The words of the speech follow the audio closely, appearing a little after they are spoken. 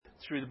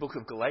through the book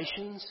of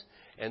Galatians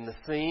and the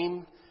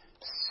theme,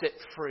 Set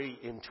Free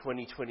in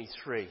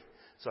 2023.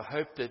 So I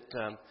hope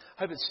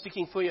it's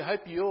sticking for you. I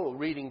hope you're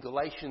reading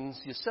Galatians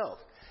yourself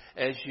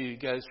as you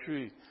go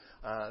through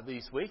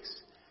these weeks.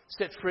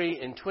 Set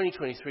Free in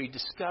 2023,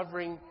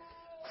 discovering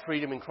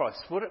freedom in Christ.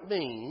 What it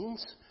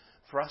means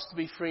for us to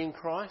be free in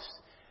Christ,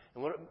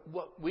 and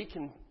what we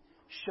can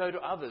show to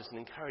others and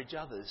encourage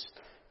others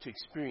to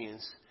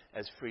experience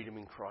as freedom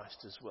in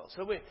Christ as well.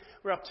 So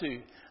we're up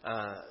to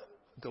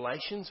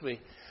Galatians.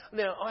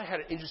 Now, I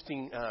had an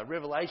interesting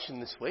revelation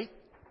this week.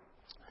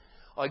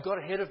 I got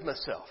ahead of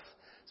myself.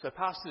 So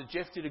Pastor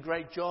Jeff did a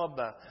great job.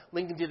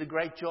 Lincoln did a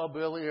great job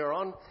earlier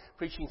on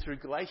preaching through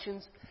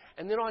Galatians.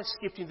 And then I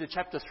skipped into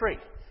chapter 3.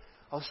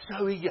 I was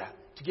so eager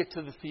to get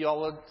to the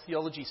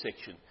theology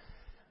section.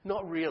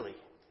 Not really.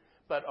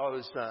 But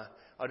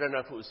I don't know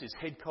if it was his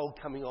head cold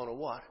coming on or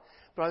what.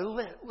 But I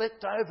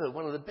leapt over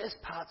one of the best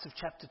parts of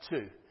chapter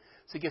 2.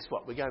 So guess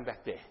what? We're going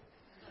back there.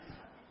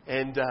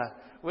 And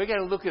we're going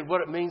to look at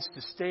what it means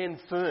to stand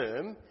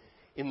firm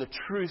in the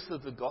truth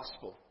of the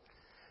gospel.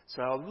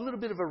 So a little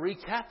bit of a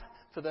recap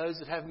for those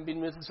that haven't been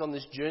with us on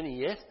this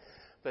journey yet.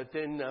 But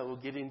then we'll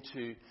get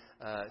into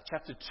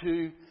chapter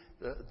 2,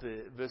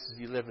 the verses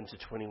 11 to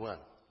 21.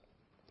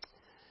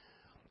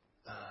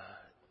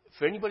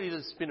 For anybody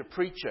that's been a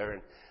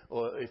preacher,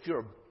 or if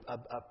you're a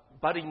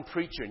budding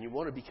preacher and you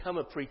want to become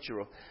a preacher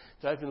or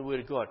to open the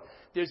Word of God,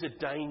 there's a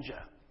danger.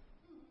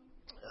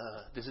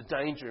 There's a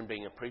danger in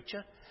being a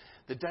preacher.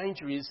 The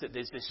danger is that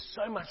there's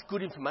so much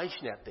good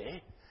information out there,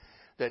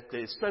 that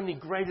there's so many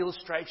great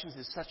illustrations,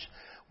 there's such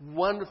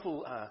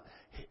wonderful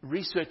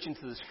research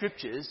into the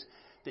Scriptures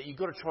that you've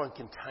got to try and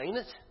contain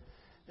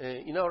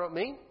it. You know what I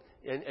mean?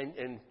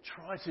 And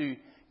try to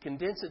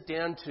condense it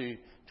down to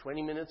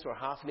 20 minutes or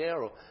half an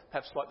hour, or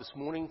perhaps like this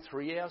morning,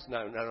 3 hours.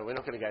 No, we're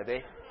not going to go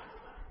there.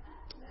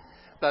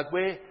 But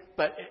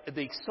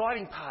the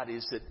exciting part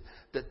is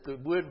that the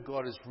Word of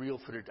God is real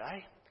for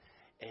today.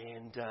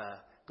 And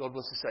God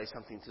wants to say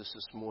something to us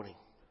this morning.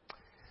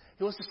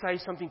 He wants to say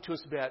something to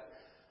us about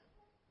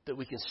that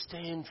we can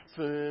stand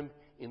firm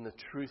in the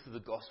truth of the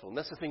gospel. And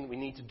that's the thing that we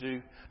need to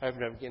do over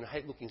and over again. I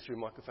hate looking through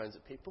microphones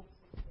at people.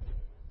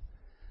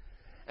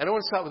 And I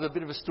want to start with a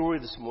bit of a story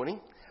this morning.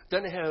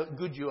 Don't know how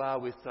good you are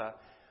with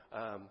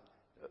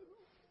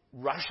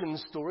Russian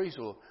stories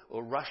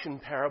or Russian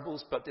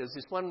parables, but there's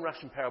this one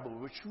Russian parable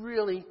which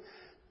really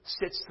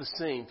sets the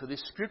scene for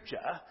this scripture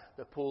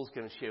that Paul's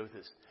going to share with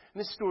us.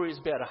 And this story is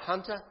about a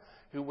hunter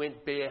who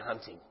went bear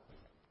hunting.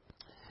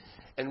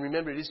 And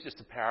remember, it is just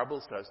a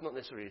parable, so it's not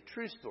necessarily a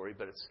true story,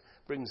 but it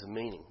brings a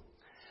meaning.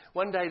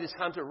 One day, this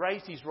hunter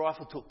raised his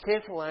rifle, took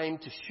careful aim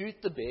to shoot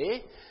the bear,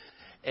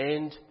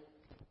 and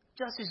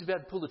just as he was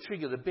about to pull the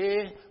trigger, the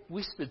bear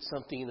whispered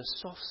something in a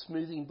soft,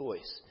 smoothing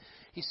voice.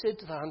 He said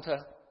to the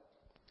hunter,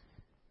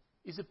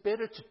 "Is it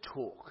better to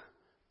talk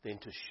than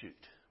to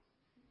shoot?"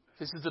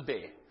 This is the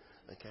bear,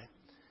 okay?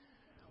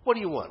 "What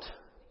do you want?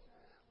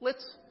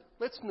 Let's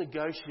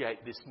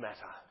negotiate this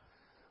matter."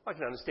 I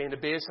can understand a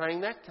bear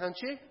saying that, can't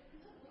you?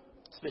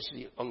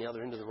 Especially on the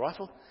other end of the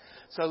rifle.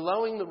 So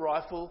lowering the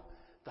rifle,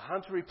 the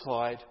hunter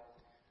replied,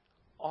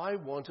 "I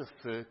want a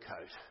fur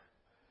coat."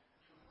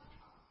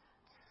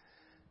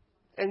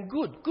 "And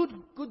good,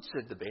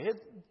 said the bear.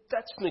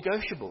 "That's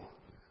negotiable.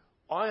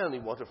 I only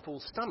want a full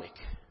stomach.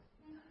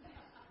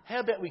 How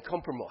about we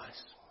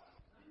compromise?"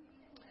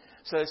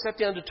 So they sat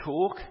down to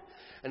talk,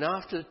 and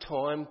after a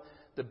time,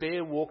 the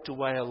bear walked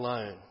away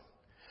alone.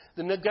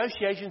 The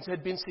negotiations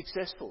had been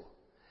successful.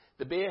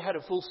 The bear had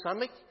a full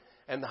stomach,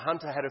 and the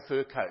hunter had a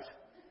fur coat.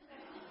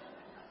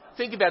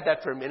 Think about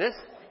that for a minute.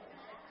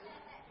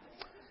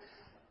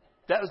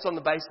 That was on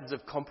the basis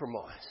of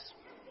compromise.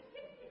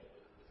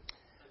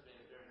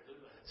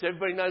 So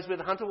everybody knows where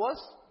the hunter was?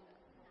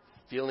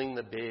 Feeling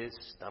the bear's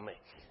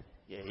stomach.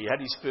 Yeah, he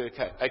had his fur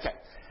coat. Okay.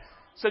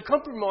 So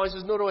compromise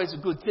is not always a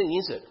good thing,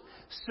 is it?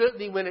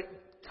 Certainly when it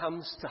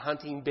comes to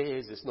hunting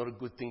bears, it's not a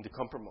good thing to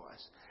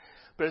compromise.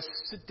 But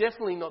it's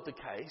definitely not the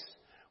case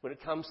when it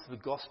comes to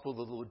the gospel of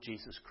the Lord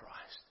Jesus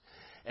Christ.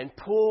 And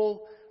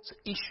Paul's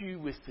issue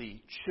with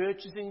the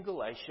churches in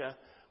Galatia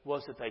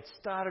was that they'd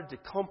started to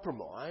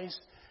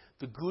compromise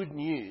the good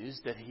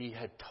news that he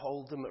had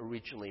told them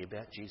originally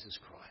about Jesus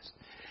Christ.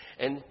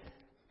 And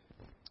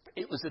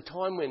it was a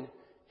time when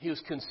he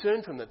was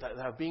concerned from that they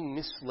were being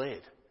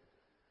misled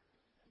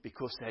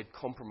because they had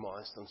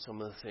compromised on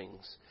some of the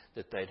things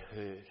that they'd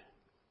heard.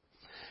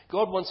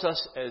 God wants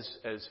us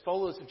as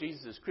followers of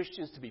Jesus, as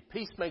Christians, to be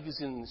peacemakers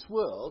in this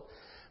world,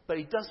 but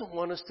he doesn't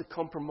want us to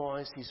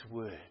compromise his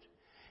word.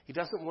 He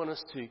doesn't want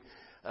us to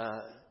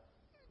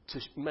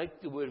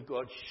make the word of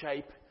God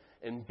shape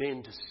and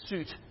bend to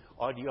suit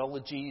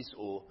ideologies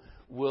or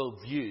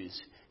worldviews.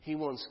 He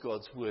wants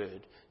God's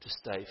word to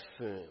stay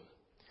firm.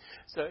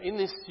 So in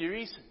this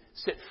series,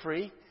 Set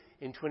Free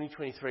in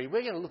 2023,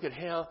 we're going to look at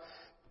how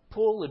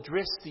Paul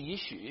addressed the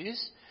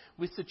issues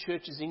with the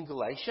churches in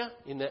Galatia,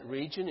 in that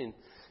region,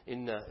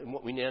 in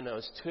what we now know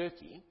as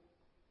Turkey,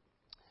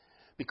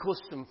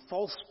 because some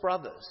false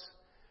brothers,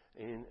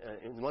 in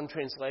one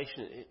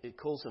translation it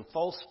calls them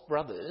false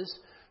brothers,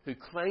 who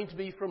claimed to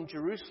be from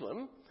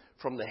Jerusalem,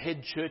 from the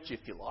head church,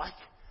 if you like,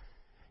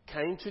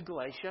 came to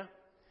Galatia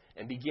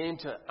and began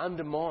to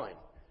undermine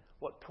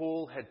what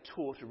Paul had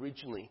taught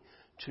originally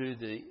to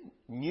the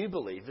new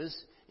believers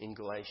in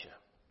Galatia.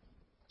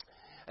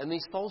 And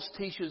these false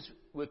teachers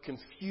were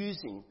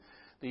confusing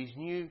these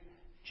new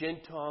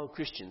Gentile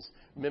Christians.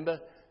 Remember,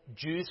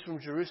 Jews from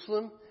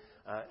Jerusalem,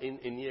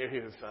 in the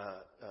area of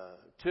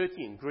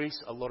Turkey and Greece,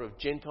 a lot of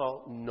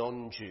Gentile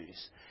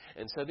non-Jews.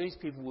 And so these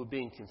people were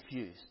being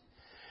confused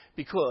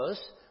because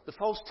the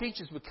false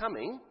teachers were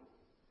coming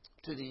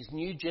to these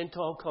new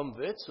Gentile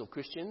converts or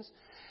Christians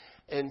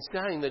and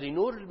saying that in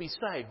order to be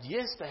saved,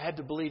 yes, they had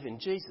to believe in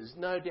Jesus,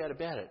 no doubt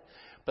about it,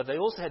 but they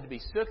also had to be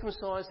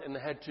circumcised and they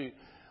had to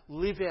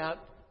live out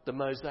the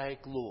Mosaic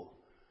law,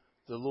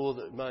 the law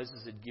that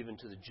Moses had given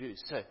to the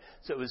Jews.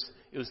 So it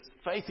was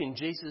faith in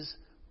Jesus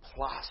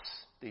plus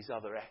these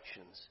other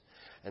actions.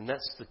 And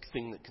that's the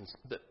thing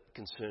that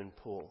concerned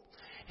Paul.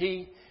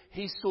 He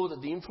saw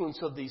that the influence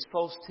of these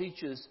false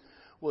teachers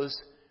was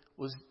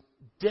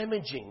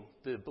damaging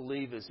the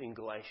believers in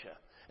Galatia.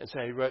 And so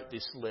he wrote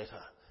this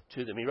letter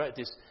to them. He wrote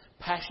this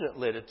passionate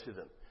letter to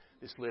them.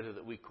 This letter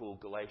that we call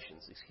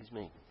Galatians.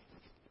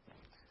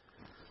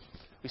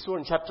 We saw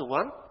in chapter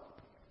 1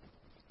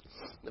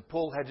 that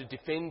Paul had to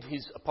defend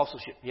his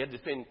apostleship. He had to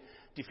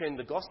defend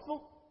the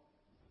gospel,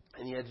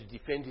 and he had to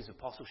defend his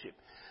apostleship.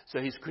 So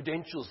his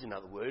credentials, in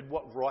other words,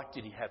 what right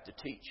did he have to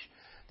teach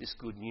this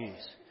good news?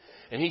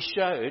 And he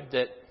showed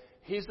that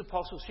his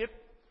apostleship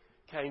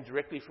came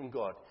directly from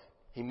God.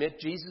 He met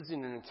Jesus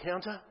in an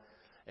encounter,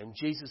 and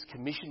Jesus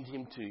commissioned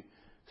him to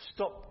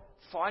stop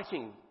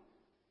fighting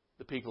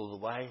the people of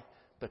the way,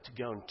 but to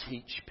go and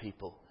teach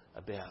people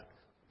about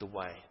the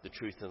way, the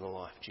truth and the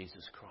life,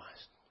 Jesus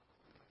Christ.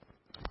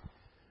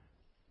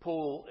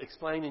 Paul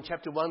explained in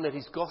chapter 1 that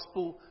his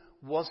gospel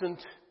wasn't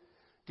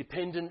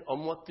dependent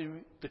on what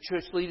the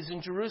church leaders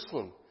in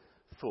Jerusalem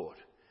thought,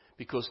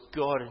 because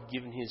God had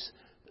given his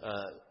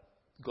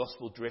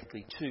gospel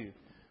directly to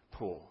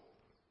Paul.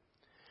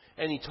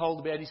 And he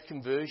told about his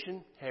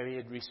conversion, how he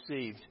had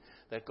received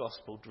that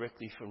gospel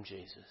directly from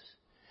Jesus.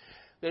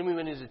 Then we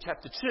went into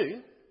chapter 2,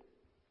 and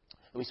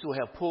we saw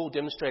how Paul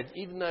demonstrated,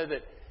 even though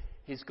that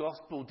his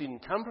gospel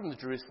didn't come from the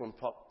Jerusalem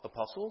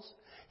apostles,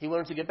 he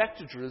wanted to go back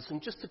to Jerusalem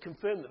just to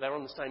confirm that they were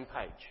on the same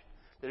page,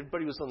 that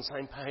everybody was on the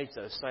same page,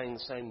 they were saying the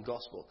same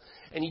gospel.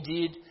 And he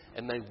did,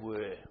 and they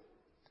were.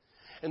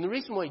 And the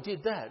reason why he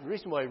did that, the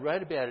reason why he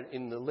wrote about it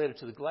in the letter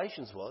to the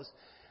Galatians was,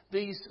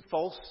 these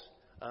false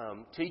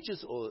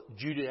teachers, or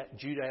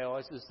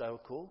Judaizers they were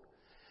called,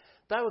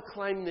 they were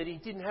claiming that he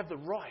didn't have the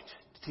right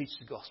to teach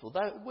the gospel.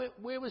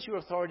 Where was your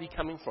authority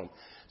coming from?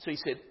 So he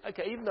said,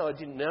 okay, even though I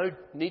didn't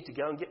need to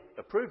go and get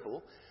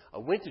approval, I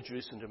went to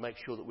Jerusalem to make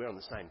sure that we're on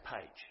the same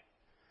page.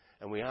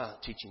 And we are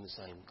teaching the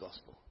same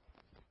gospel.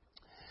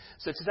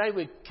 So today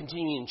we're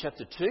continuing in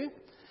chapter 2.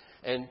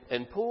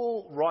 And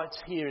Paul writes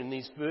here in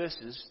these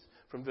verses,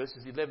 from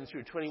verses 11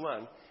 through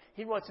 21,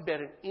 he writes about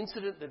an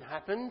incident that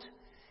happened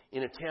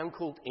in a town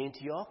called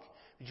Antioch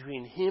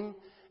between him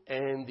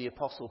and the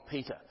apostle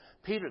Peter.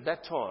 Peter at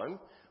that time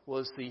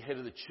was the head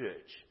of the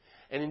church.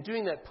 And in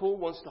doing that, Paul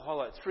wants to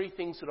highlight three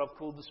things that I've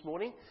called this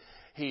morning.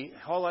 He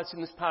highlights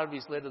in this part of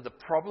his letter the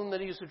problem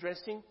that he was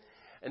addressing,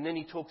 and then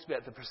he talks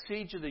about the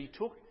procedure that he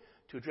took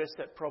to address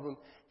that problem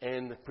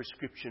and the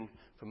prescription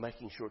for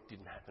making sure it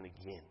didn't happen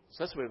again.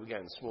 So that's where we're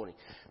going this morning,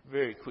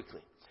 very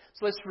quickly.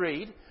 So let's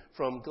read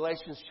from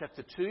Galatians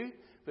chapter 2,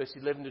 verse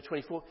 11 to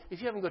 24. If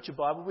you haven't got your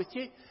Bible with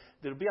you,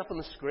 it'll be up on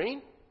the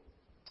screen,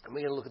 and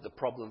we're going to look at the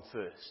problem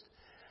first.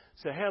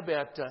 So how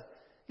about,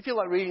 if you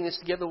like reading this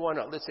together, why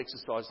not? Let's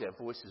exercise our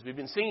voices. We've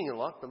been singing a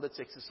lot, but let's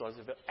exercise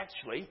it.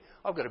 Actually,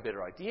 I've got a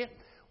better idea.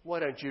 Why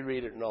don't you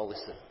read it and I'll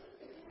listen?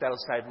 That'll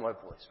save my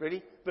voice.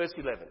 Ready? Verse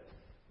 11.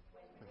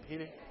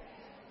 Repeat it.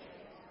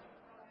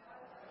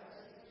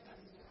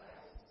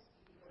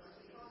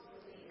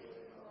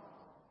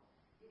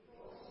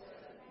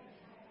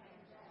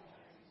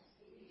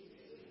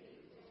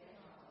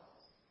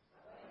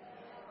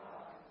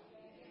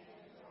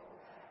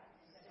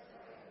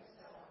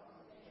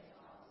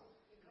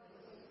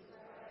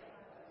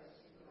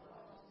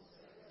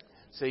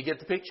 So you get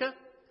the picture?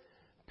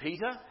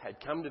 Peter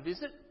had come to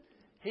visit.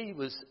 He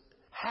was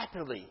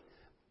happily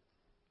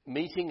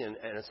meeting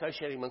and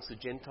associating amongst the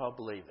Gentile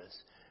believers.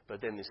 But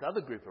then this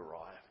other group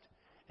arrived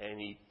and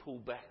he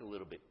pulled back a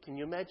little bit. Can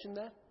you imagine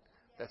that?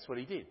 That's what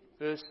he did.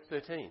 Verse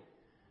 13.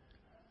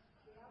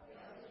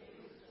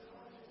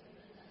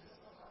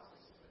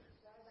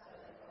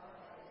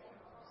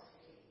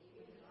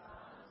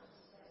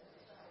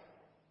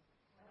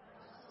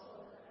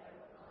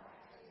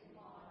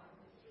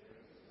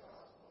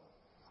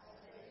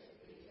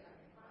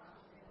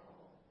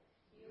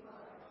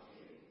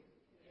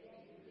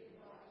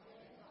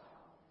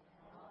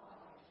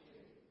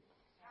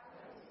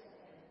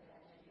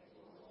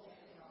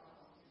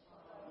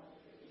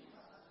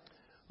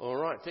 All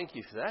right, thank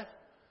you for that.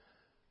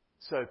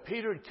 So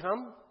Peter had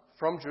come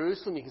from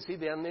Jerusalem. You can see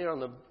down there on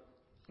the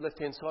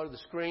left-hand side of the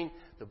screen,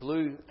 the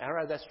blue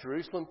arrow, that's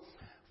Jerusalem.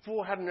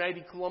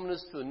 480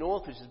 kilometres to the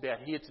north, which is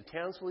about here to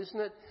Townsville, isn't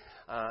it?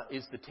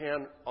 Is the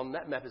town, on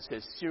that map it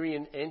says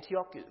Syrian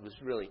Antioch. It was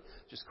really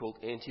just called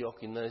Antioch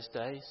in those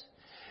days.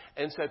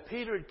 And so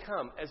Peter had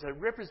come as a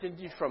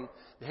representative from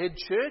the head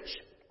church,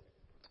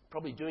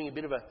 probably doing a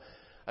bit of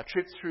a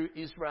trip through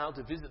Israel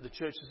to visit the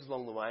churches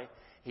along the way.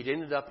 He'd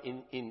ended up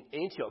in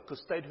Antioch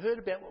because they'd heard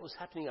about what was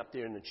happening up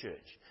there in the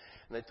church.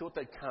 And they thought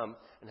they'd come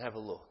and have a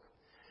look.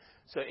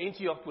 So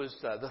Antioch was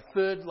the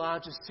third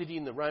largest city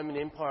in the Roman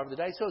Empire of the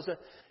day. So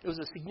it was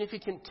a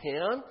significant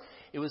town.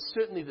 It was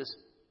certainly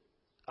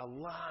a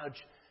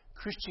large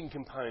Christian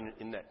component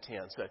in that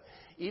town. So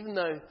even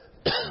though,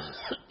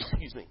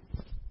 excuse me,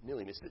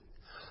 nearly missed it.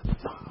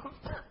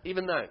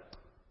 Even though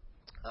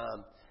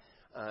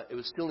it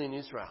was still in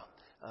Israel,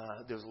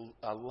 there was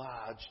a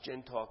large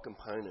Gentile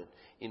component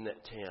in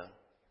that town.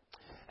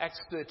 Acts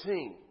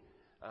 13,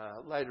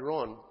 later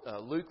on,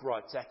 Luke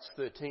writes Acts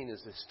 13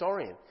 as a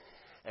historian,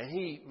 and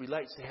he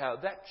relates to how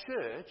that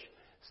church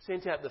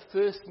sent out the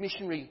first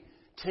missionary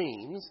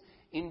teams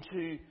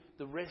into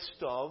the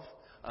rest of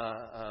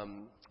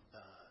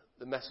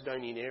the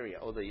Macedonian area,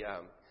 or the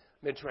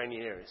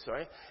Mediterranean area,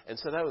 sorry. And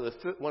so they were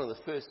one of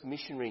the first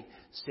missionary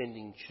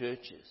sending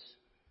churches.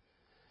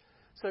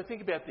 So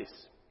think about this.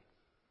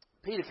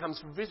 Peter comes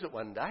for a visit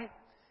one day,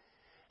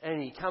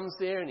 and he comes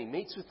there and he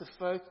meets with the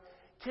folk.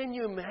 Can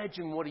you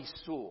imagine what he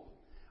saw?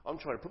 I'm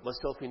trying to put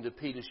myself into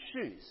Peter's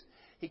shoes.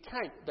 He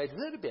came, they'd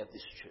heard about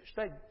this church.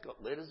 They'd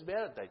got letters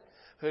about it.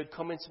 They'd heard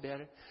comments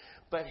about it.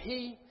 But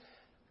he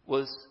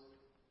was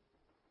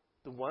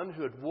the one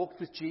who had walked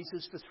with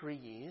Jesus for 3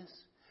 years.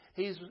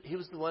 He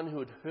was the one who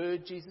had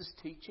heard Jesus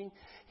teaching.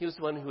 He was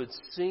the one who had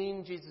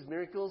seen Jesus'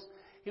 miracles.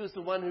 He was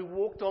the one who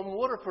walked on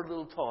water for a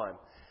little time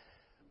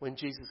when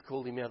Jesus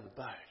called him out of the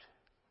boat.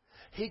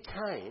 He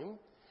came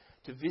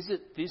to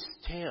visit this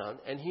town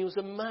and he was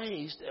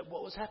amazed at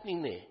what was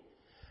happening there.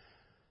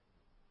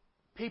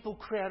 People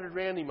crowded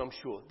around him, I'm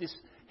sure. This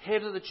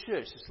head of the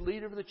church, this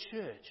leader of the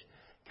church,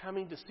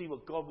 coming to see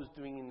what God was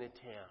doing in their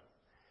town.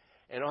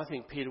 And I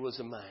think Peter was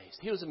amazed.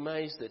 He was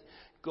amazed that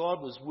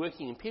God was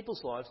working in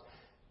people's lives,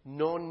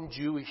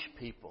 non-Jewish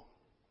people.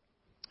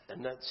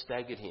 And that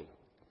staggered him.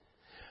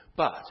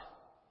 But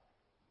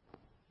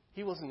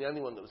he wasn't the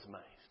only one that was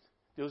amazed.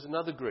 There was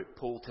another group,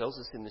 Paul tells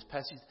us in this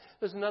passage,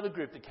 there was another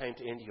group that came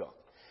to Antioch.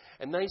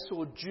 And they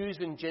saw Jews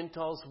and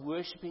Gentiles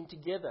worshipping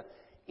together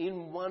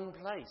in one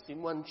place,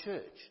 in one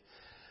church.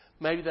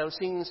 Maybe they were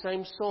singing the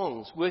same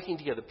songs, working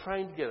together,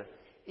 praying together,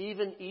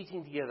 even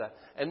eating together.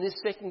 And this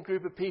second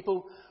group of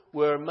people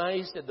were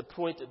amazed at the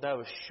point that they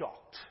were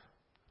shocked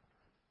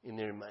in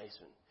their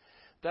amazement.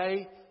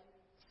 They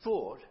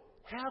thought,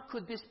 how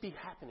could this be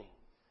happening?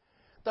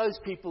 Those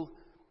people,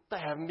 they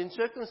haven't been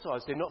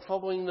circumcised. They're not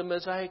following the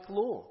Mosaic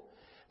law.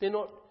 They're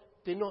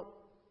not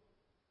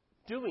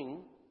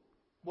doing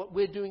what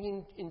we're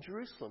doing in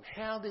Jerusalem.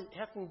 How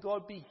can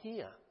God be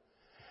here?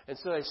 And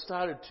so they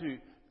started to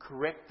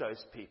correct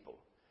those people.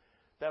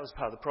 That was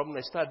part of the problem.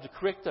 They started to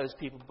correct those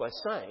people by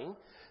saying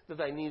that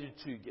they needed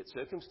to get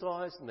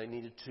circumcised and they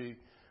needed to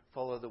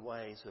follow the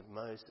ways of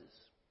Moses.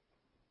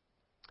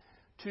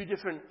 Two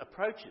different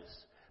approaches.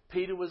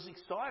 Peter was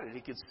excited.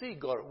 He could see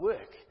God at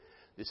work.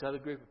 This other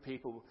group of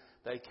people,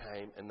 they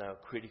came and they were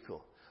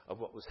critical of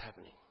what was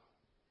happening.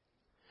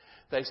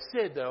 They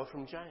said they were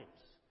from James,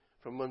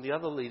 from one of the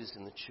other leaders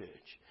in the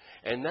church.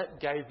 And that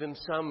gave them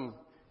some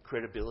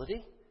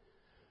credibility,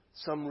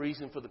 some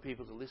reason for the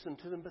people to listen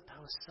to them, but they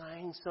were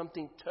saying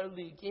something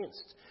totally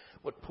against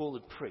what Paul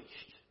had preached.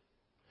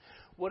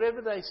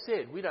 Whatever they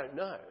said, we don't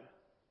know.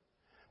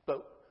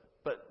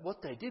 But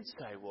what they did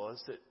say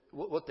was that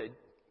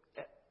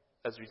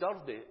as a result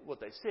of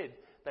what they said,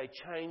 they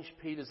changed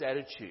Peter's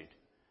attitude.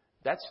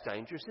 That's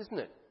dangerous, isn't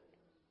it?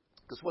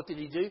 Because what did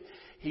he do?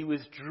 He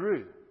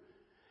withdrew.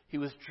 He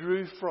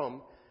withdrew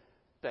from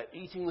that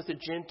eating with the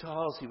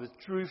Gentiles. He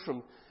withdrew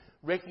from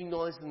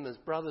recognizing them as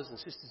brothers and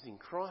sisters in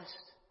Christ.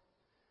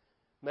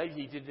 Maybe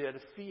he did it out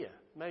of fear.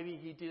 Maybe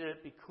he did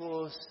it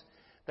because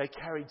they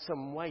carried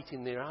some weight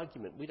in their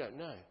argument. We don't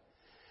know.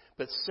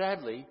 But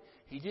sadly,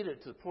 he did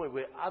it to the point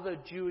where other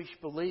Jewish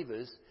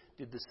believers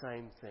did the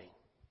same thing.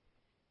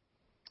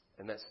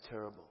 And that's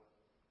terrible.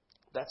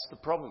 That's the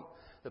problem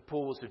that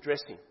Paul was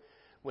addressing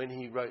when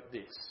he wrote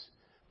this.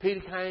 Peter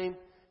came,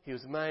 he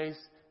was amazed.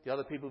 The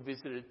other people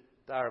visited,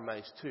 they were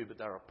amazed too, but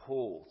they were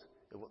appalled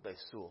at what they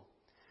saw.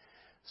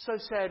 So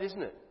sad,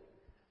 isn't it?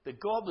 That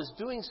God was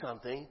doing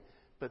something,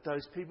 but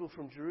those people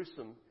from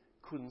Jerusalem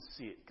couldn't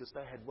see it because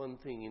they had one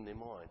thing in their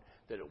mind,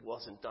 that it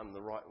wasn't done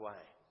the right way.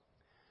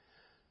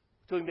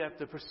 Talking about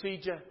the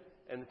procedure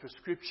and the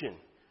prescription.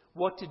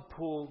 What did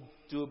Paul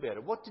do about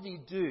it? What did he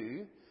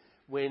do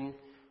when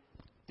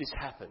this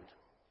happened?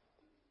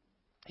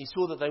 He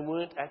saw that they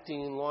weren't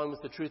acting in line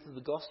with the truth of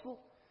the gospel.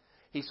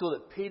 He saw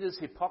that Peter's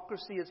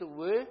hypocrisy, as it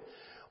were,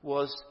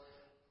 was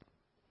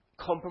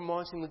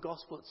compromising the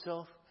gospel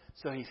itself.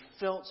 So he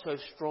felt so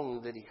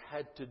strongly that he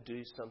had to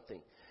do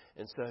something.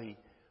 And so he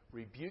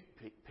rebuked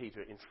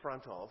Peter in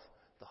front of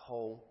the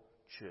whole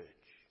church.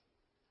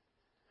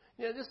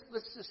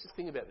 Let's just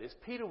think about this.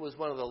 Peter was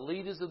one of the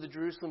leaders of the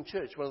Jerusalem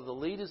church, one of the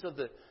leaders of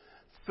the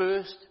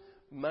first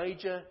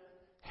major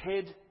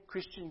head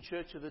Christian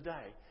church of the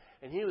day.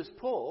 And here was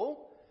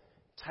Paul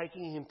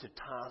taking him to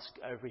task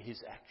over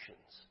his actions.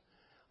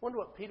 I wonder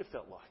what Peter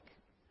felt like.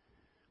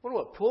 I wonder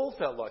what Paul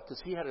felt like,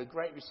 because he had a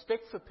great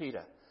respect for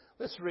Peter.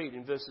 Let's read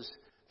in verses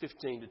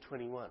 15 to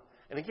 21.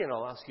 And again,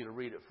 I'll ask you to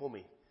read it for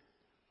me.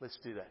 Let's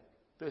do that.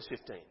 Verse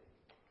 15.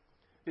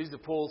 These are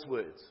Paul's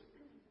words.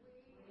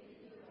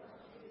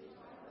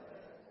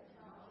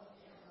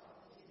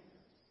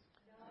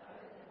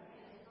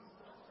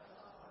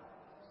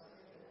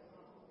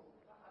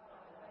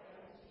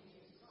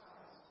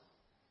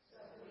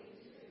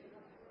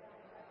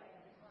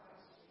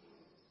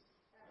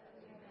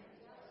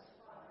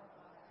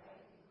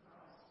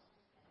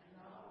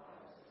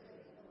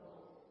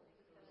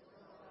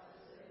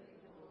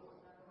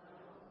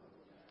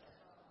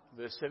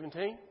 Verse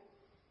 17.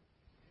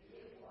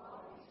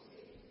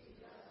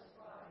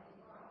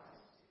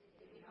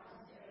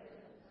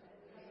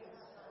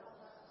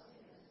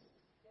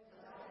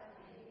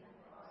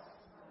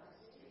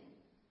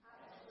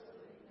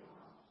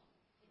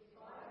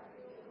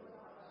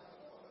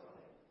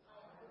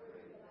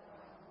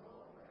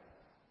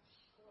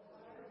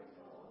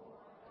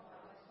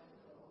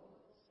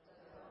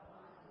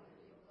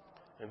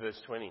 And verse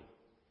 20.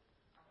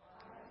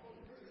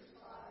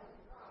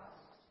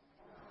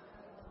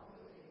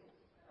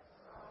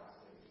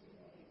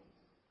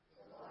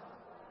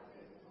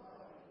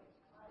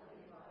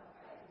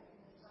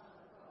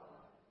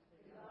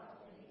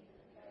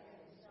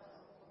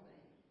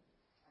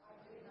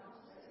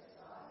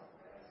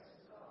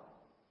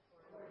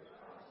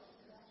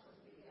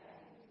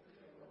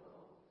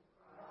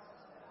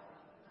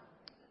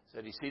 So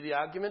do you see the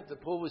argument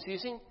that Paul was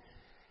using?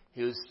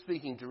 He was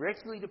speaking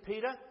directly to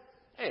Peter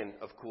and,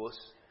 of course,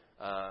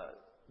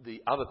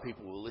 the other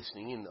people who were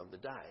listening in of the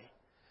day.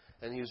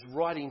 And he was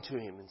writing to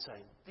him and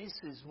saying, this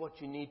is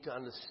what you need to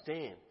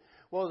understand.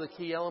 What are the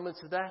key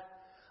elements of that?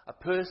 A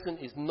person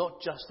is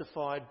not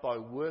justified by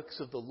works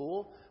of the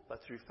law, but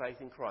through faith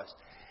in Christ.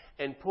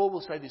 And Paul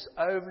will say this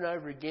over and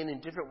over again in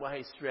different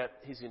ways throughout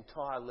his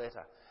entire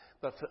letter.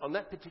 But on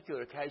that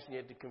particular occasion, he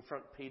had to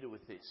confront Peter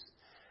with this.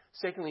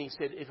 Secondly, he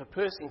said, if a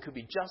person could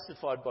be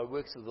justified by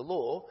works of the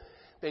law,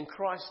 then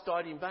Christ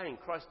died in vain.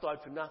 Christ died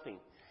for nothing.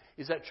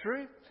 Is that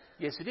true?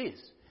 Yes, it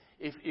is.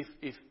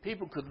 If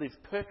people could live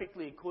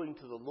perfectly according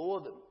to the law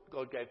that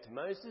God gave to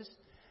Moses,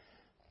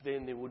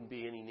 then there wouldn't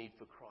be any need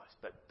for Christ.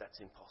 But that's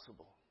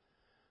impossible.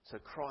 So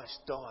Christ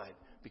died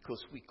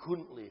because we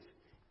couldn't live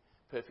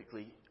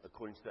perfectly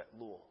according to that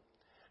law.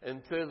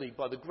 And thirdly,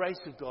 by the grace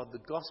of God, the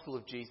gospel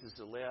of Jesus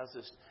allows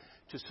us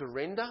to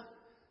surrender.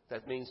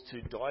 That means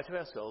to die to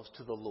ourselves,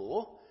 to the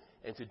law,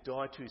 and to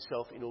die to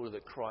self in order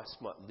that Christ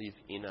might live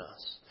in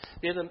us.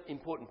 They're the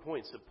important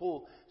points that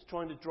Paul is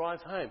trying to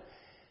drive home.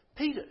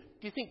 Peter,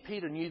 do you think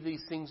Peter knew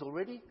these things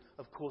already?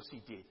 Of course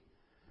he did.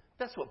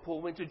 That's what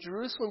Paul went to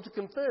Jerusalem to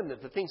confirm,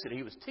 that the things that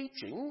he was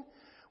teaching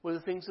were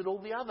the things that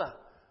all the other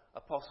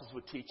apostles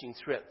were teaching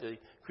throughout the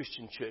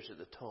Christian church at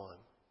the time.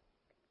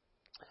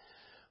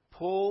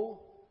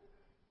 Paul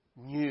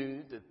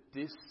knew that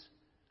this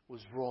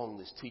was wrong,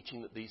 this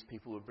teaching that these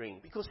people were bringing,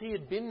 because he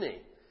had been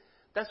there.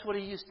 That's what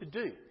he used to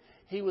do.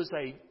 He was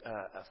a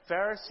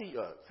Pharisee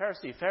of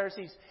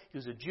Pharisees. He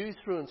was a Jew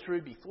through and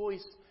through before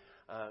his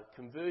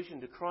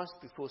conversion to Christ,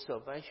 before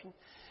salvation.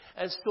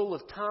 As Saul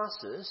of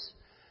Tarsus,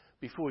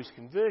 before his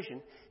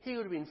conversion, he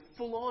would have been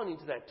full on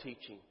into that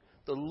teaching.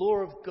 The law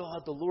of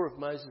God, the law of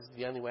Moses is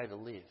the only way to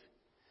live.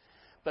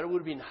 But it would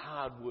have been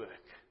hard work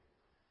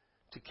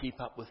to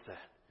keep up with that.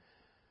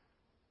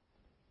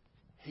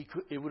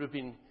 It would have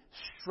been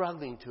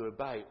struggling to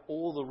obey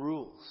all the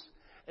rules.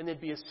 And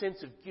there'd be a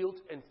sense of guilt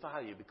and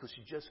failure because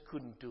you just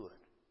couldn't do it.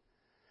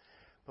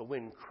 But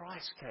when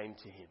Christ came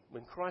to him,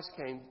 when Christ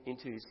came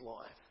into his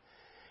life,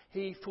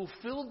 he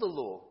fulfilled the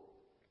law.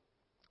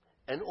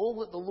 And all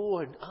that the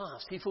law had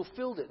asked, he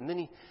fulfilled it. And then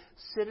he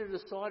set it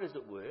aside, as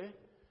it were,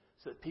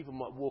 so that people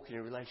might walk in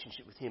a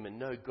relationship with him and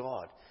know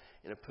God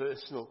in a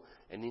personal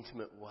and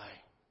intimate way.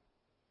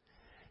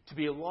 To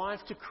be alive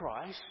to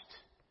Christ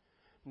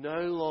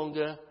no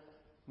longer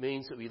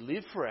means that we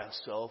live for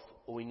ourselves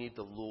or we need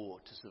the law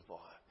to survive.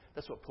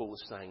 That's what Paul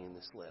was saying in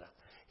this letter.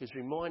 He's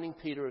reminding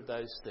Peter of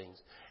those things,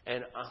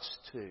 and us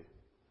too.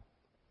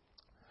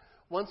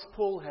 Once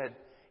Paul had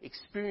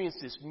experienced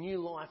this new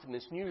life and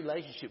this new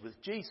relationship with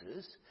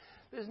Jesus,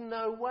 there's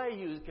no way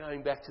he was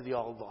going back to the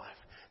old life.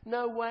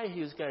 No way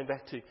he was going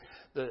back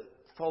to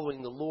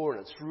following the law and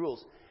its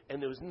rules. And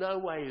there was no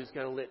way he was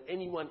going to let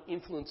anyone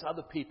influence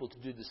other people to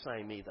do the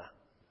same either.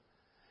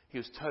 He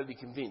was totally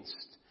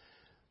convinced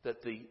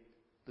that the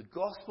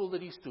gospel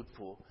that he stood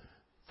for,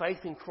 faith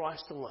in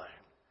Christ alone,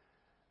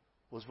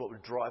 was what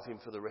would drive him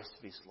for the rest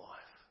of his life.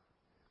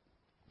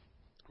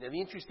 Now,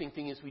 the interesting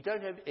thing is we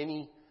don't have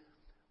any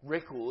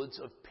records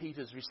of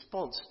Peter's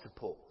response to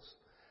Paul's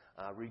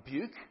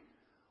rebuke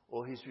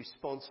or his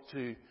response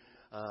to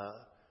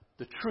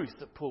the truth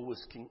that Paul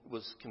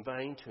was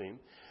conveying to him.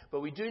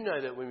 But we do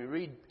know that when we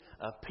read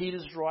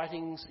Peter's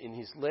writings in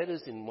his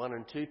letters in 1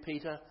 and 2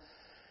 Peter,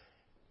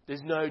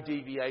 there's no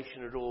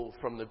deviation at all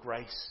from the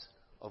grace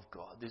of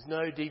God. There's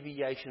no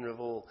deviation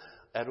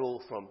at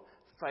all from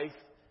faith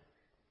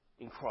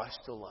in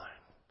Christ alone.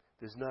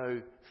 There's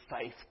no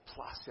faith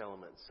plus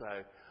element. So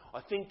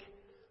I think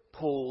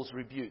Paul's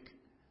rebuke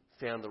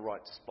found the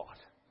right spot,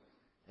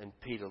 and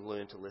Peter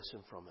learned a lesson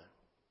from it.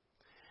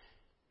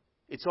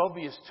 It's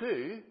obvious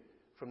too,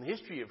 from the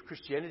history of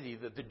Christianity,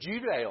 that the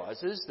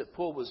Judaizers that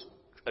Paul was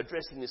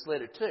addressing this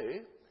letter to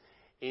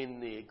in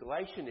the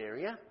Galatian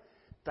area,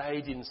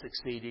 they didn't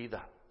succeed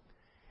either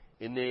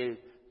in their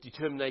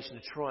determination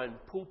to try and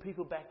pull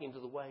people back into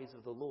the ways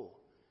of the law.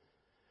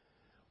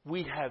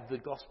 We have the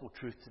gospel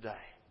truth today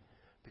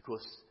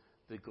because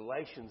the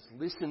Galatians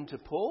listened to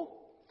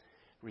Paul,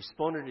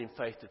 responded in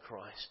faith to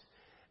Christ,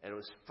 and it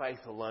was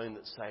faith alone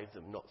that saved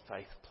them, not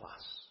faith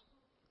plus.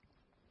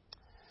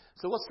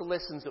 So what's the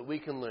lessons that we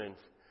can learn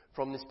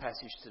from this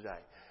passage today?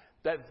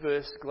 That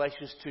verse,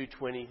 Galatians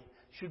 2:20,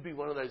 should be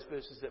one of those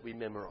verses that we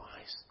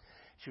memorise.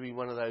 Should be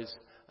one of those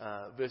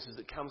verses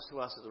that comes to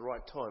us at the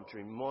right time to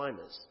remind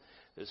us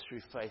that it's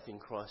through faith in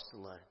Christ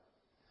alone.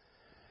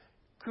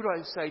 Could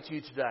I say to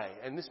you today,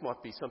 and this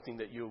might be something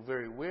that you're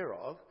very aware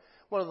of,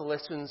 one of the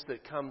lessons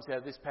that comes out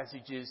of this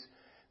passage is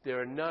there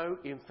are no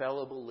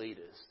infallible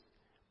leaders,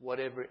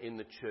 whatever in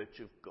the church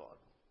of God.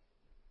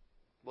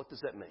 What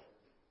does that mean?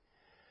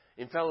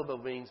 Infallible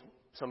means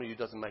somebody who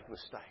doesn't make a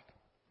mistake.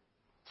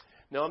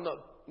 Now, I'm not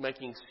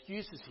making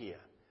excuses here,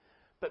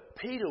 but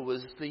Peter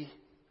was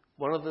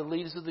one of the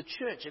leaders of the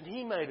church, and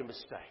he made a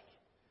mistake.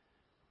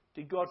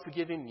 Did God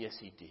forgive him? Yes,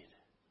 he did.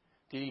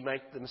 Did he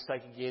make the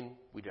mistake again?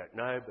 We don't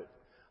know, but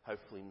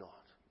hopefully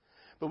not.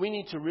 But we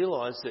need to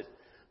realise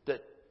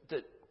that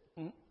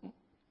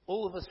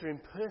all of us are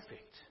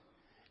imperfect,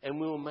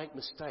 and we will make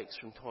mistakes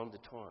from time to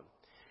time.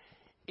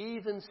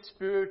 Even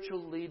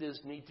spiritual leaders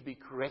need to be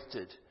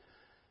corrected,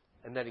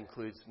 and that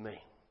includes me.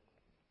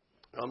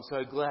 I'm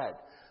so glad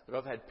that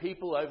I've had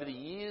people over the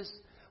years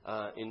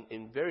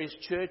in various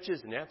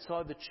churches and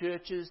outside the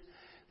churches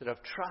that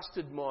I've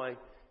trusted my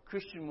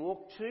Christian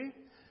walk to,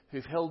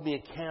 who've held me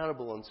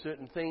accountable on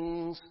certain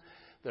things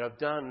that I've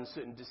done and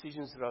certain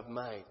decisions that I've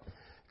made.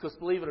 Because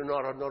believe it or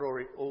not, I've not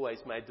always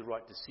made the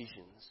right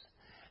decisions.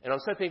 And I'm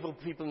so thankful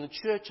for people in the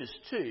churches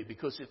too,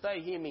 because if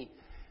they hear me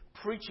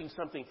preaching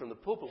something from the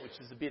pulpit which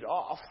is a bit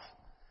off,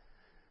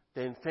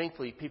 then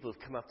thankfully people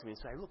have come up to me and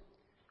say, look,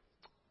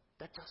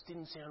 that just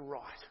didn't sound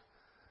right.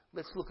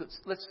 Let's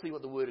see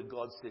what the Word of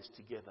God says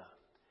together.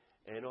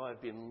 And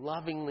I've been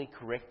lovingly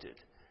corrected,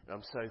 and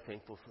I'm so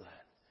thankful for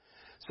that.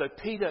 So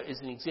Peter is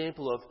an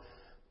example of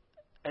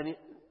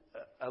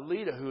a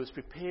leader who is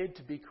prepared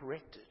to be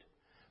corrected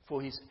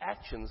for his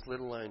actions, let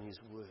alone his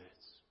words.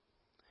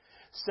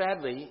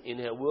 Sadly,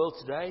 in our world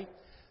today,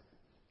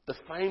 the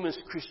famous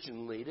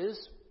Christian leaders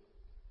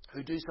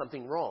who do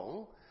something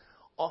wrong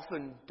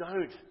often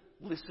don't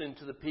listen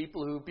to the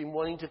people who have been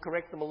wanting to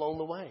correct them along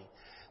the way.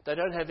 They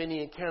don't have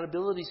any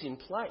accountabilities in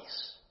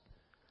place.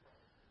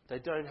 They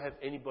don't have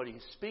anybody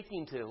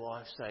speaking to their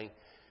life saying,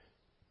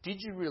 did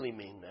you really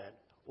mean that?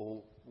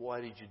 Or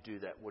why did you do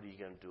that? What are you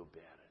going to do about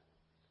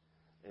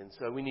it? And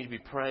so we need to be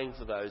praying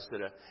for those that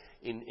are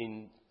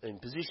in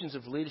positions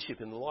of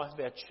leadership in the life of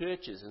our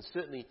churches and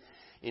certainly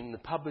in the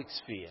public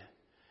sphere,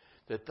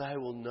 that they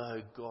will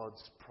know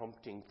God's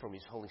prompting from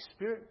His Holy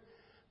Spirit.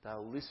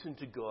 They'll listen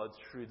to God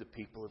through the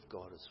people of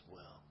God as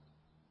well.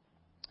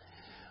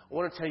 I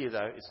want to tell you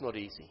though, it's not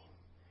easy.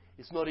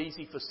 It's not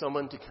easy for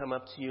someone to come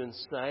up to you and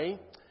say,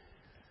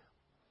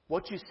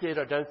 what you said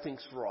I don't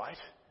think's right.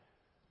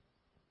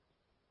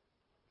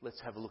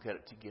 Let's have a look at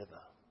it together.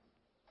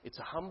 It's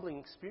a humbling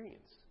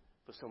experience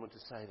for someone to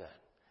say that.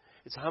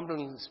 It's a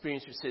humbling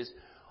experience which says,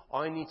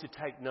 I need to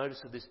take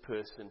notice of this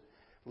person.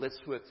 Let's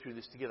work through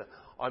this together.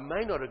 I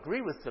may not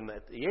agree with them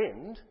at the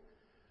end,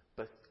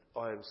 but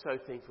I am so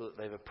thankful that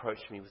they've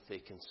approached me with their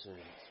concerns.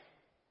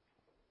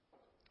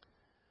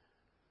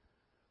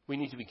 We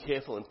need to be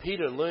careful. And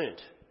Peter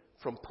learnt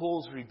from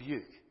Paul's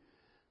rebuke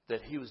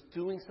that he was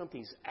doing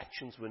something, his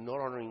actions were not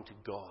honouring to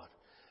God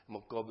and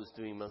what God was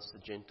doing amongst the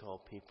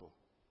Gentile people.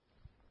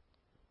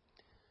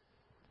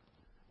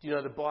 Do you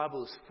know the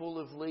Bible is full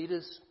of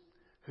leaders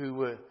who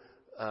were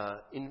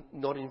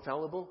not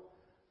infallible?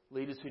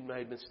 Leaders who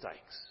made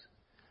mistakes.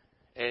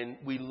 And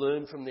we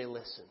learn from their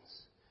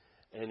lessons.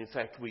 And in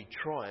fact, we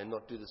try and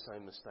not do the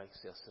same mistakes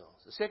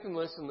ourselves. The second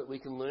lesson that we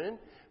can learn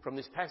from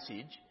this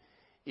passage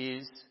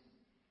is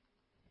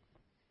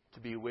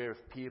to be aware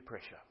of peer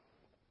pressure.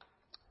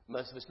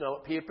 Most of us know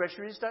what peer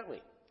pressure is, don't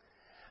we?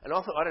 And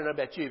often, I don't know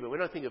about you, but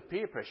when I think of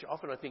peer pressure,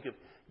 often I think of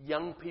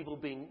young people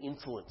being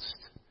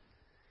influenced.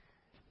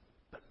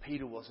 But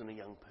Peter wasn't a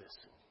young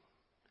person.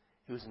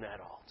 He was an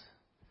adult.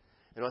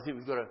 And I think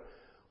we've got to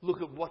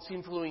look at what's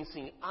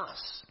influencing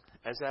us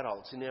as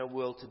adults in our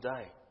world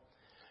today.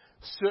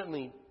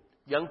 Certainly,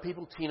 young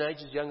people,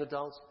 teenagers, young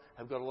adults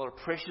have got a lot of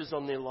pressures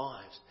on their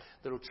lives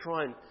that will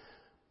try and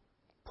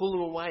pull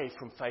them away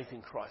from faith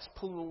in Christ,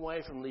 pull them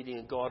away from leading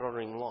a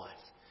God-honouring life.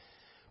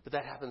 But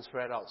that happens for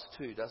adults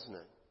too, doesn't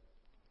it?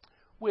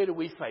 Where do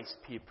we face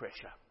peer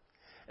pressure?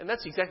 And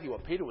that's exactly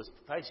what Peter was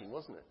facing,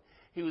 wasn't it?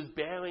 He was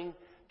bowing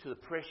to the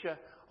pressure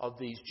of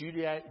these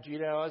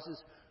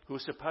Judaizers who were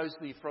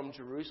supposedly from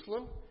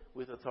Jerusalem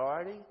with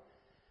authority,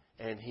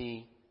 and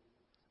his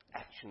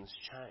actions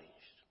changed.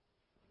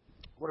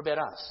 What about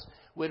us?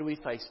 Where do we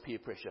face peer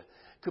pressure?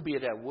 Could be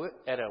at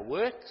our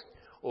work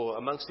or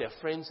amongst our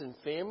friends and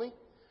family.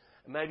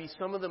 Maybe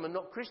some of them are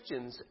not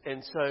Christians,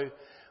 and so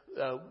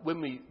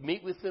when we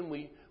meet with them,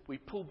 we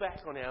pull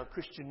back on our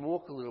Christian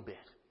walk a little bit.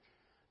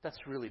 That's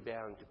really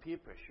bowing to peer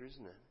pressure,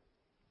 isn't it?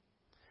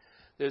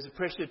 There's a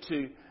pressure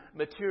to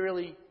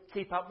materially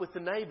keep up with the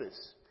neighbours.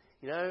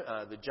 You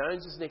know, the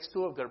Joneses next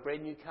door have got a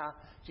brand new car.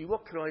 Gee,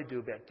 what can I do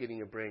about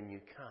getting a brand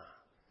new car?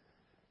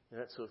 You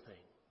know, that sort of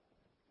thing.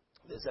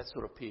 There's that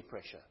sort of peer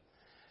pressure.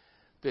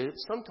 There's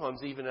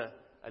sometimes even a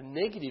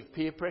negative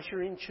peer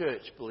pressure in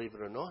church, believe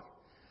it or not.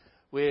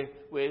 Where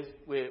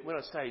when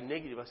I say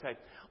negative, I say,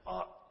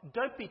 oh,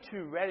 don't be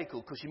too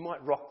radical because you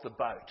might rock the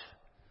boat.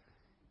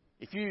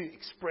 If you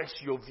express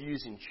your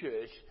views in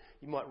church,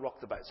 you might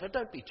rock the boat. So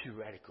don't be too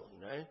radical,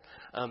 you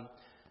know.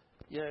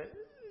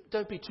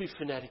 Don't be too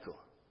fanatical.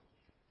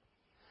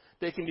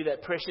 There can be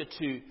that pressure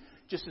to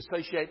just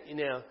associate in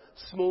our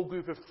small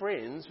group of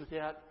friends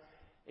without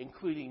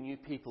including new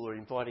people or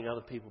inviting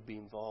other people to be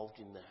involved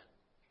in that.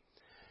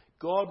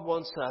 God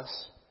wants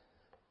us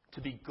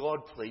to be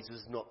God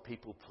pleasers, not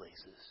people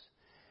pleasers.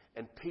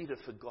 And Peter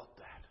forgot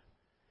that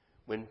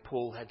when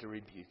Paul had to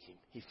rebuke him.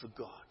 He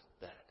forgot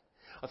that.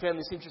 I found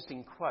this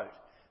interesting quote.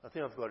 I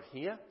think I've got it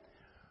here.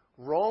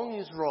 Wrong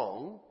is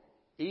wrong,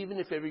 even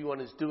if everyone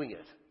is doing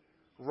it.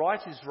 Right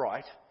is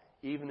right,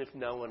 even if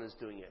no one is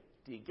doing it.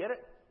 Do you get it?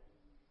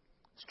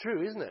 It's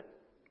true, isn't it?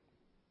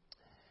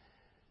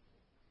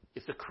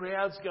 If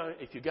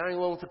you're going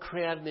along with the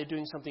crowd and they're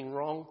doing something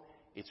wrong,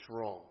 it's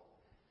wrong.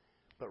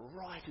 But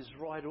right is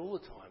right all the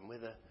time,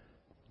 whether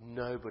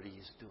nobody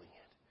is doing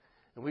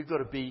it. And we've got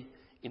to be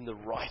in the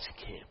right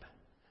camp.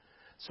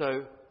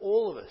 So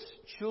all of us,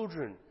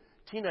 children,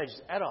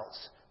 teenagers,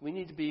 adults, we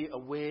need to be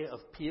aware of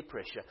peer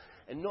pressure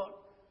and not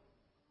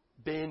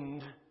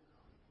bend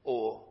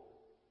or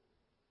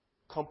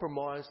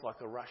compromise like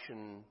a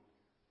Russian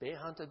bear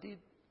hunter did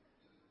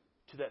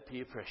to that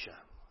peer pressure.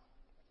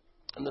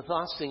 And the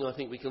last thing I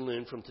think we can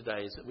learn from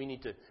today is that we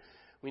need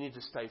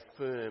to stay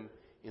firm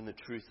in the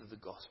truth of the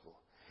gospel.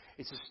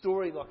 It's a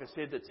story, like I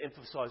said, that's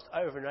emphasised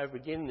over and over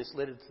again in this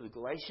letter to the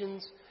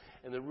Galatians.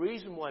 And the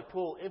reason why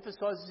Paul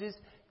emphasises this,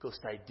 because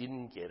they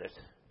didn't get it.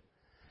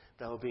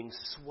 They were being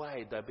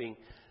swayed. They were being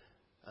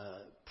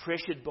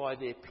pressured by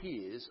their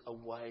peers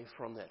away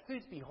from that.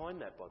 Who's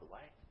behind that, by the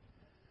way?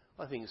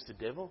 I think it's the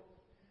devil.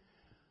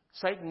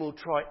 Satan will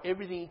try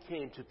everything he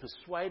can to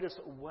persuade us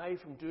away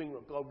from doing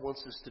what God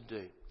wants us to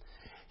do.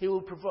 He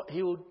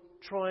will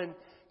try and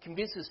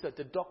convince us that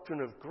the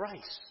doctrine of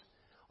grace,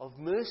 of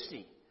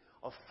mercy,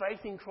 of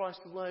faith in Christ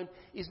alone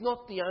is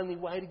not the only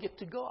way to get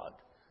to God.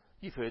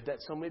 You've heard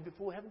that somewhere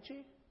before, haven't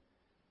you?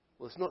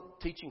 Well, it's not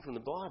teaching from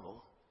the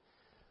Bible.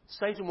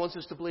 Satan wants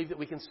us to believe that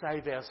we can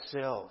save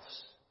ourselves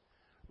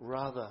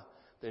rather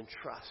than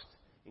trust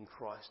in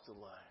Christ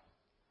alone.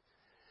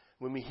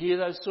 When we hear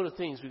those sort of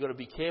things, we've got to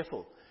be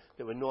careful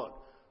that we're not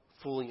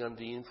falling under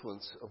the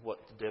influence of what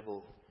the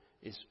devil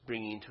is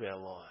bringing into our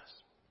lives.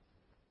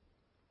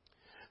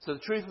 So the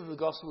truth of the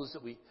gospel is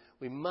that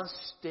we must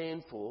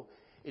stand for.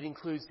 It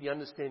includes the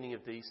understanding of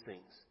these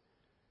things.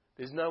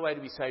 There's no way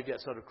to be saved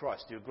outside of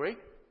Christ. Do you agree?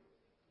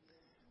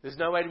 There's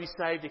no way to be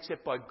saved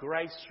except by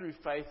grace through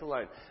faith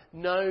alone.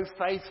 No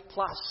faith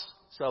plus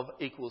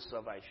equals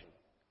salvation.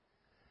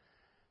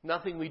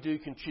 Nothing we do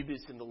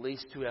contributes in the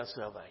least to our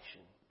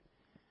salvation.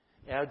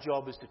 Our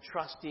job is to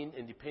trust in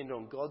and depend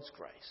on God's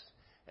grace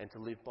and to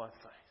live by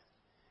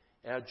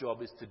faith. Our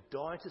job is to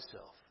die to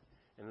self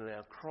and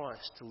allow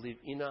Christ to live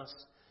in us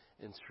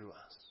and through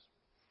us.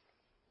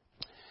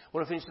 I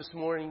want to finish this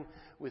morning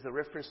with a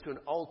reference to an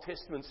Old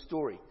Testament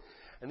story.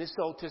 And this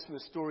Old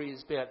Testament story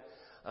is about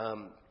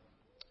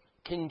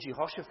King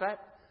Jehoshaphat.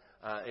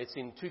 It's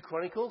in 2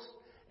 Chronicles,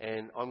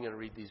 and I'm going to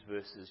read these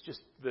verses, just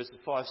verses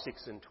 5,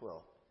 6 and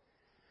 12.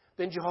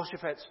 Then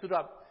Jehoshaphat stood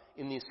up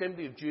in the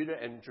assembly of Judah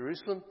and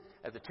Jerusalem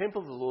at the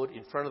temple of the Lord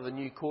in front of the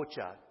new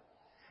courtyard.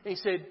 And he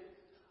said,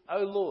 O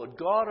Lord,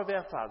 God of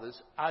our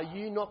fathers, are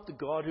you not the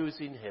God who is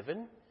in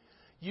heaven?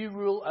 You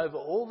rule over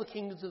all the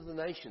kingdoms of the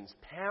nations.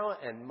 Power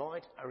and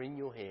might are in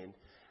your hand,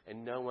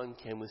 and no one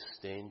can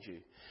withstand you.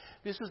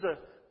 This was a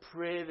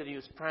prayer that he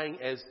was praying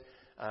as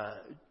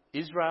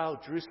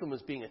Israel, Jerusalem,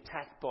 was being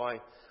attacked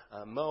by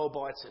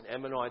Moabites and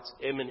Ammonites,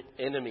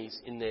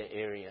 enemies in their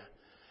area.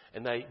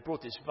 And they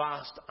brought this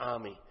vast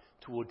army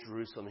toward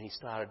Jerusalem. And he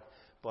started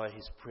by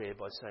his prayer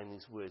by saying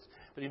these words.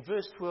 But in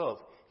verse 12,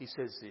 he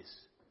says this.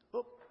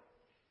 Oh,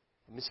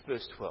 I missed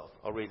verse 12.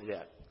 I'll read it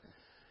out.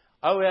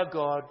 O our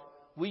God,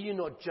 will you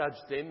not judge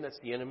them, that's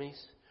the enemies?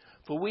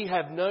 For we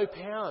have no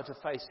power to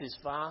face this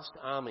vast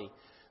army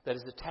that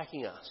is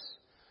attacking us.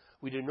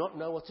 We do not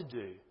know what to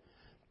do.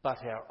 but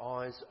our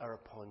eyes are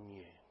upon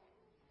you.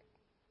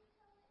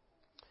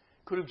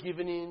 Could have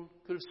given in,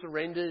 could have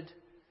surrendered,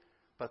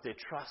 but their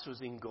trust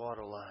was in God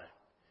alone.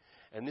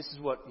 And this is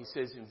what he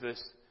says in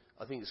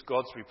I think it's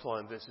God's reply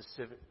in verse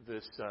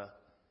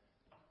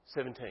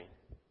 17.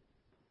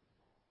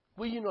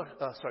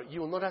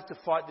 You will not have to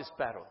fight this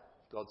battle,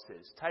 God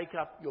says. Take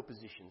up your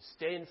position,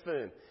 stand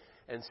firm,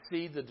 and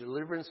see the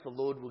deliverance the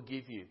Lord will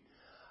give you.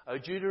 O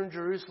Judah and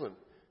Jerusalem,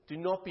 do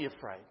not be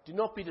afraid, do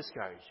not be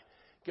discouraged.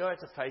 Go out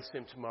to face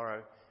them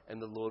tomorrow,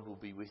 and the Lord will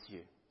be with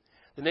you.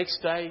 The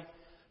next day,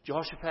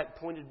 Jehoshaphat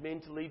appointed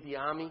men to lead the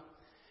army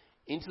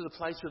into the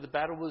place where the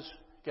battle was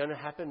going to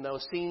happen. They were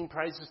singing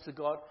praises to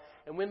God.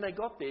 And when they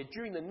got there,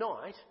 during the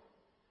night,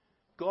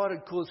 God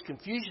had caused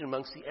confusion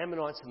amongst the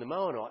Ammonites and the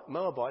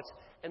Moabites,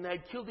 and they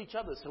had killed each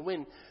other. So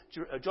when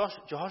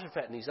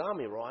Jehoshaphat and his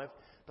army arrived,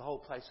 the whole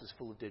place was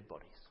full of dead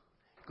bodies.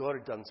 God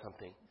had done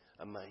something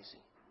amazing.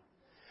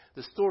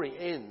 The story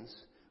ends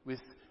with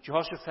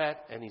Jehoshaphat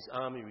and his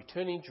army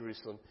returning to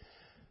Jerusalem,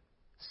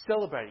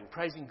 celebrating,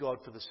 praising God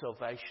for the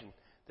salvation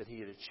that he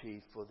had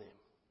achieved for them.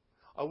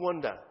 I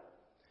wonder,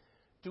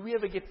 do we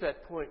ever get to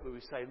that point where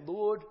we say,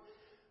 Lord,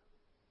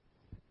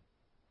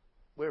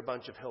 we're a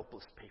bunch of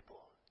helpless people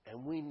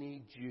and we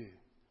need you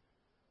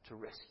to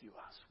rescue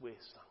us. We're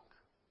sunk.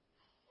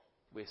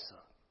 We're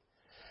sunk.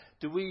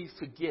 Do we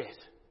forget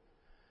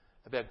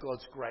about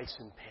God's grace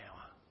and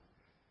power?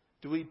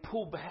 Do we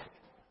pull back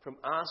from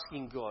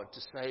asking God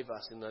to save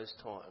us in those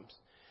times?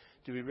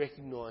 Do we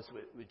recognise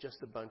we're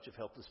just a bunch of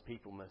helpless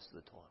people most of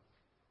the time?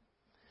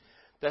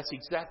 That's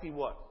exactly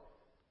what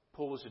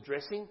Paul was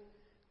addressing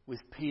with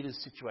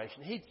Peter's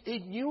situation. He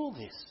knew all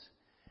this,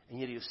 and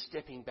yet he was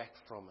stepping back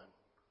from it.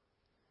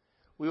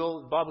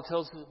 The Bible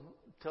tells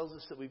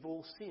us that we've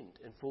all sinned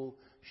and fall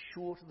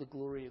short of the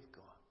glory of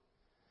God.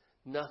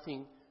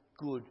 Nothing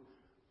good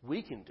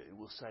we can do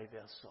will save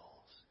our souls.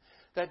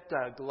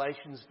 That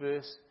Galatians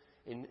verse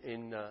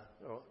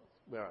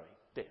where are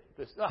we? There.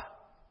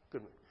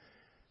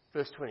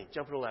 Verse 20.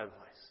 Jumping all over the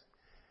place.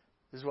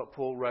 This is what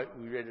Paul wrote.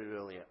 We read it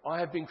earlier. I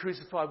have been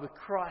crucified with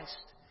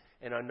Christ,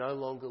 and I no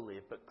longer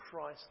live, but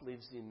Christ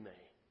lives in me.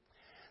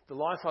 The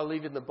life I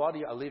live in the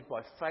body, I live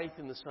by faith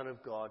in the Son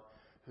of God,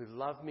 who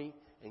loved me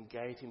and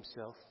gave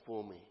himself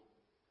for me.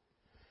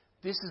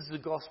 This is the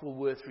gospel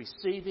worth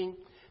receiving.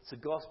 It's a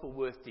gospel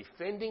worth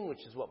defending,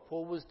 which is what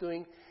Paul was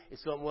doing.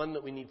 It's not one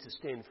that we need to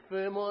stand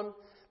firm on.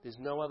 There's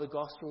no other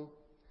gospel.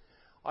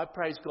 I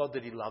praise God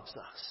that he loves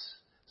us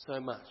so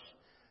much,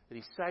 that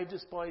he saved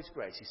us by his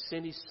grace. He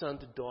sent his Son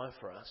to die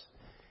for us,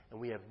 and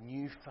we have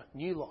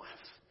new life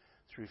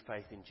through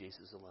faith in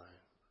Jesus alone.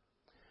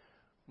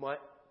 My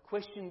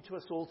question to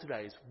us all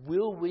today is,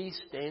 will we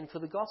stand for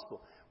the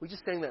gospel? We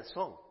just sang that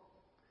song.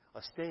 I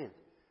stand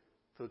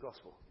for the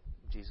gospel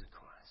of Jesus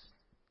Christ.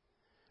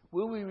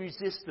 Will we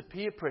resist the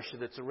peer pressure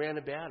that's around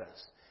about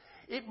us?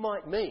 It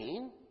might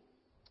mean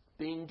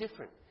being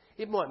different.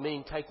 It might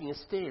mean taking a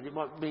stand. It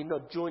might mean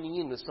not joining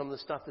in with some of the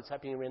stuff that's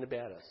happening around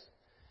about us.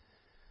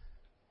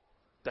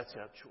 That's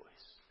our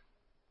choice.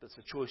 That's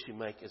the choice you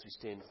make as we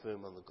stand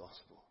firm on the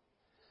gospel.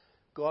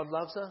 God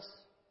loves us.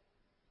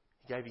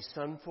 He gave his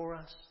Son for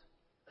us.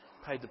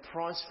 Paid the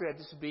price for our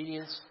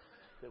disobedience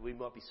that we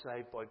might be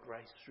saved by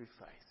grace through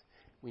faith.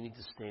 We need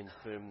to stand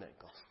firm in that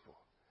gospel.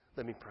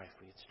 Let me pray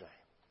for you today.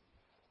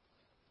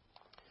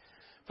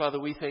 Father,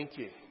 we thank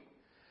you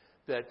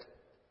that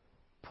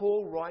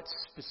Paul writes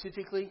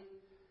specifically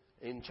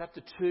in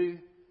chapter 2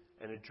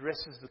 and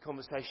addresses the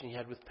conversation he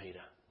had with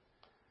Peter.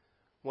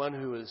 One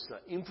who was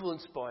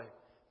influenced by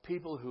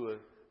people who were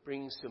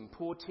bringing some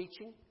poor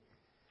teaching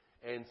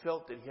and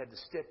felt that he had to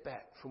step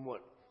back from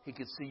what he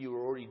could see you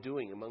were already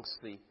doing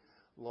amongst the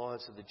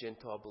lives of the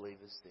Gentile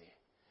believers there.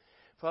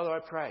 Father, I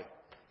pray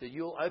that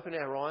you'll open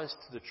our eyes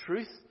to the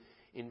truth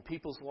in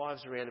people's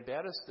lives around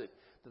about us, that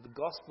the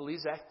gospel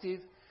is active,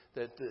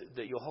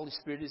 that your Holy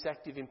Spirit is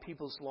active in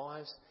people's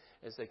lives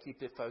as they keep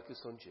their focus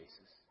on Jesus.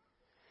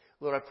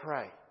 Lord, I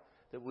pray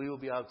that we will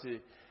be able to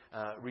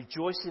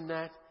rejoice in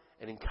that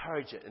and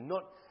encourage it and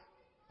not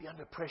be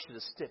under pressure to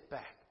step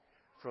back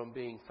from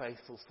being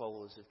faithful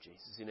followers of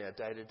Jesus in our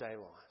day-to-day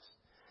lives.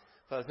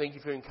 Father, thank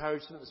you for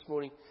encouragement this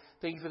morning.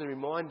 Thank you for the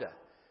reminder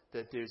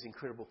that there is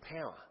incredible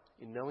power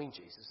in knowing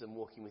Jesus and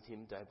walking with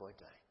him day by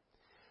day.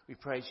 We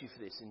praise you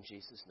for this in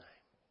Jesus'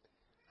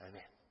 name.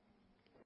 Amen.